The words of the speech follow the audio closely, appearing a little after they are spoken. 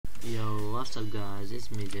what's up guys, it's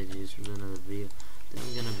me Jad Jayousi with another video. Today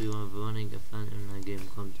I'm gonna be 1v1ing a fan in my game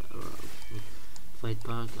called Fight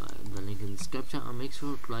Park. The link in the description, and make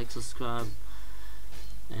sure to like, subscribe,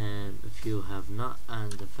 and if you have not.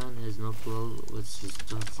 And the fan is no pro, which is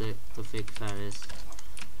just the fake Faris.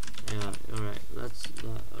 Yeah, alright, let's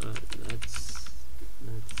start.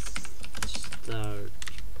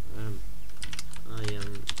 I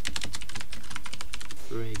am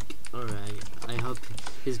break. Alright, I hope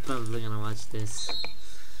he's probably gonna watch this.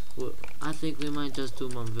 Well, I think we might just do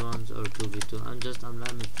 1v1s or 2v2.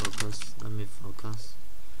 Let me focus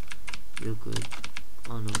real quick.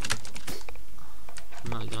 Oh no,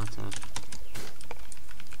 I'm not gonna tap.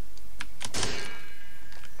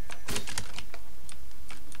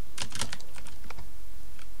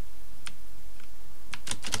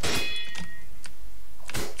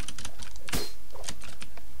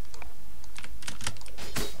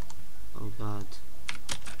 God,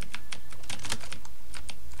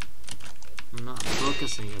 I'm not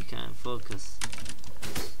focusing. I can't focus.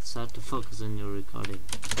 It's hard to focus on your recording.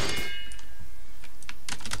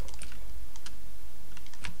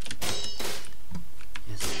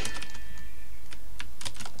 Yes.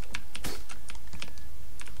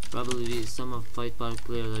 Probably some of Fight Park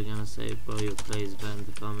players are gonna say, bro, your play is bad in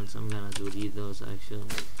the comments. I'm gonna delete those actually,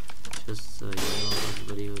 just so you know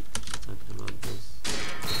everybody who's talking about this.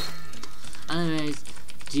 Anyways,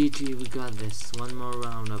 GG, we got this. One more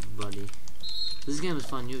round, everybody. This game is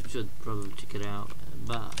fun. You should probably check it out.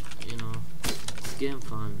 But you know, it's game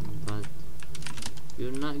fun, but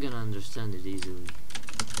you're not gonna understand it easily.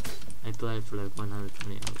 I played for like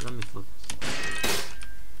 120 hours. Let me focus.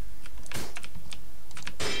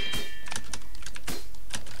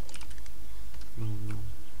 No.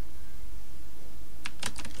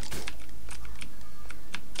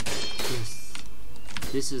 Yes.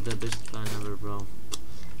 This is the best fan ever, bro.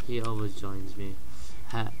 He always joins me.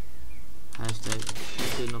 Hashtag I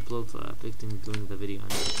couldn't upload for affecting during the video.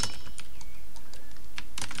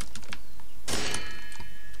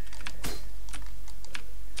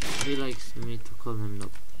 He likes me to call him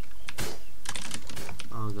noob.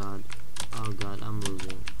 Oh god, I'm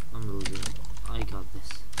losing. I got this.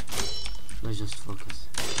 Let's just focus.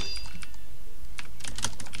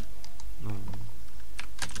 No.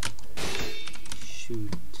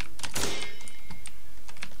 Shoot.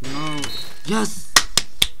 No. Yes.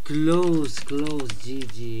 Close.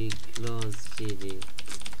 GG. Close. GG.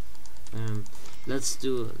 Let's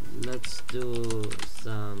do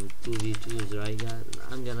some 2v2s, right guys?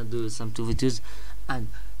 I'm gonna do some 2v2s, and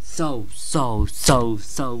so sorry. So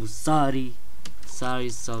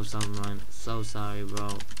sorry,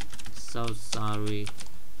 bro. So sorry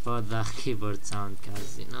for the keyboard sound,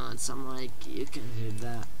 cause you know it's some like you can hear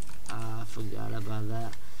that. I forgot about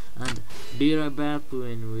that. And be right back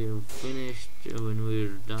when we're finished, when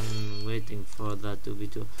we're done waiting for that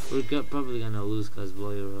 2v2. We're probably gonna lose cause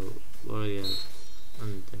warrior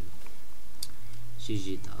and then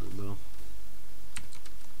GG dog, bro.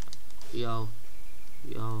 Yo,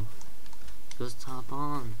 just hop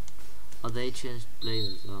on. Oh, they changed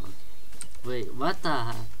players. Oh, okay. Wait, what the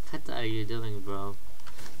heck? What are you doing, bro?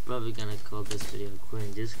 Probably gonna call this video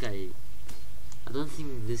quitting. This guy, I don't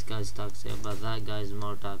think this guy's toxic, but that guy's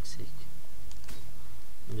more toxic.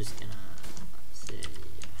 I'm just gonna say,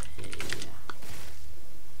 yeah.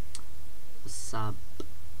 What's up?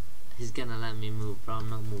 He's gonna let me move, bro. I'm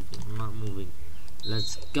not moving.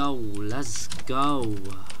 Let's go.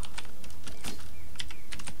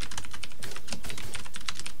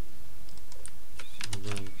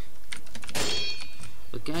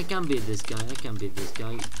 Okay, I can beat this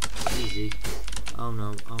guy. Easy. Oh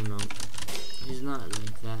no. He's not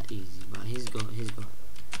like that easy, but he's got.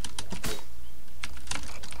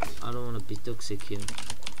 I don't wanna be toxic here.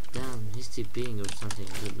 Damn, he's TPing or something.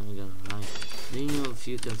 I'm not gonna lie. Do you know if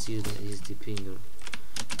you can see that he's TPing or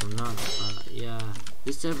not? Yeah,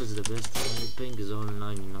 this server is the best. My ping is only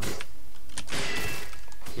 99.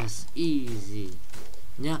 Yes, easy.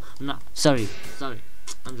 Yeah, no, sorry.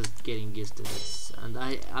 I'm just getting used to this. And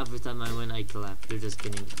every time I win, I clap. You're just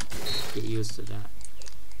get used to that.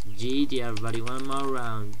 GG, everybody, one more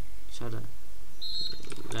round. Shut up,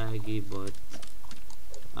 laggy bot.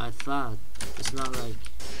 I thought it's not like.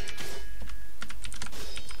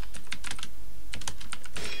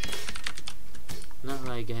 Not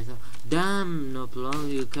like I thought. Damn, no problem.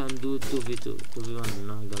 You can do 2v1. I'm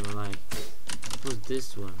not gonna lie. What's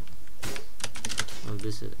this one? Oh,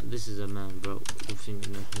 this is a man, bro.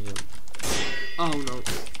 Oh no.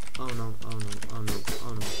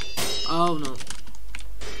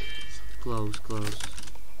 Close.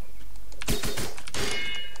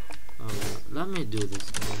 Oh, let me do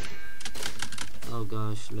this, bro. Oh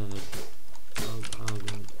gosh, lag. Oh god.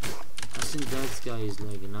 I think that guy is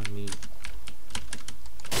lagging, not me.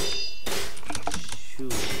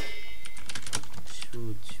 Shoot.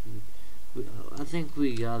 I think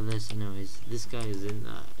we got this anyways. This guy is in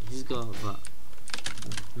he's got but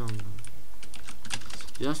no.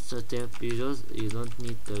 Just a tip, you don't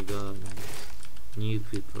need to go like new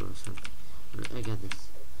people or something. I got this.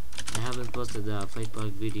 I haven't posted a fight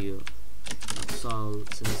park video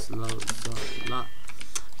since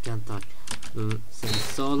since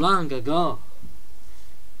so long ago.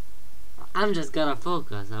 I'm just gotta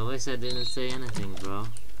focus. I wish I didn't say anything, bro.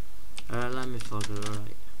 Alright, let me focus.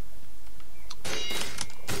 Alright.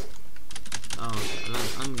 Oh, okay.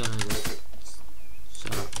 I'm gonna just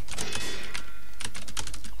shut up.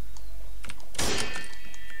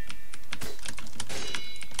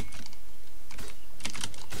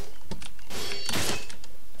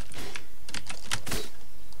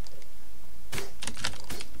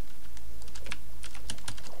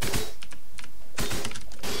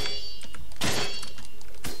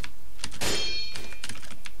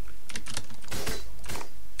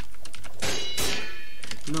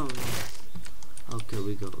 No. Okay,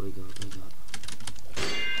 we got.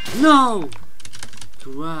 No!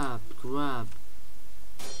 Crap.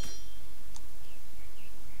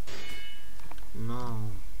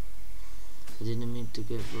 No. I didn't mean to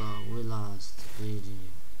get blocked. We lost. GG.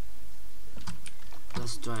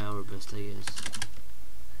 Let's try our best, I guess.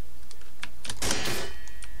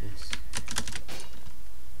 Yes.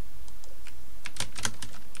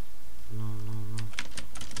 No.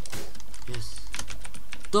 Yes.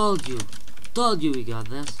 Told you we got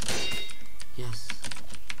this. Yes.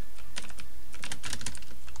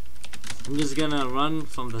 I'm just gonna run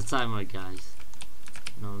from the timer, guys.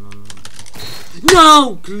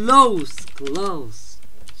 No! Close.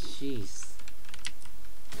 Jeez.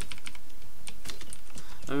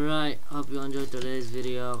 Alright, hope you enjoyed today's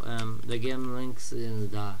video. The game links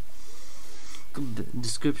in the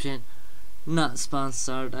description. Not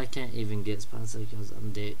sponsored. I can't even get sponsored because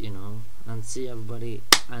I'm dead, you know. And see everybody,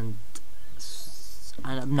 and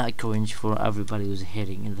I'm not cringe for everybody who's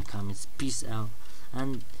hating in the comments. Peace out.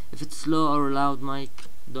 And if it's slow or loud mic,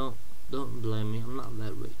 don't blame me. I'm not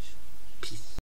that rich. Peace.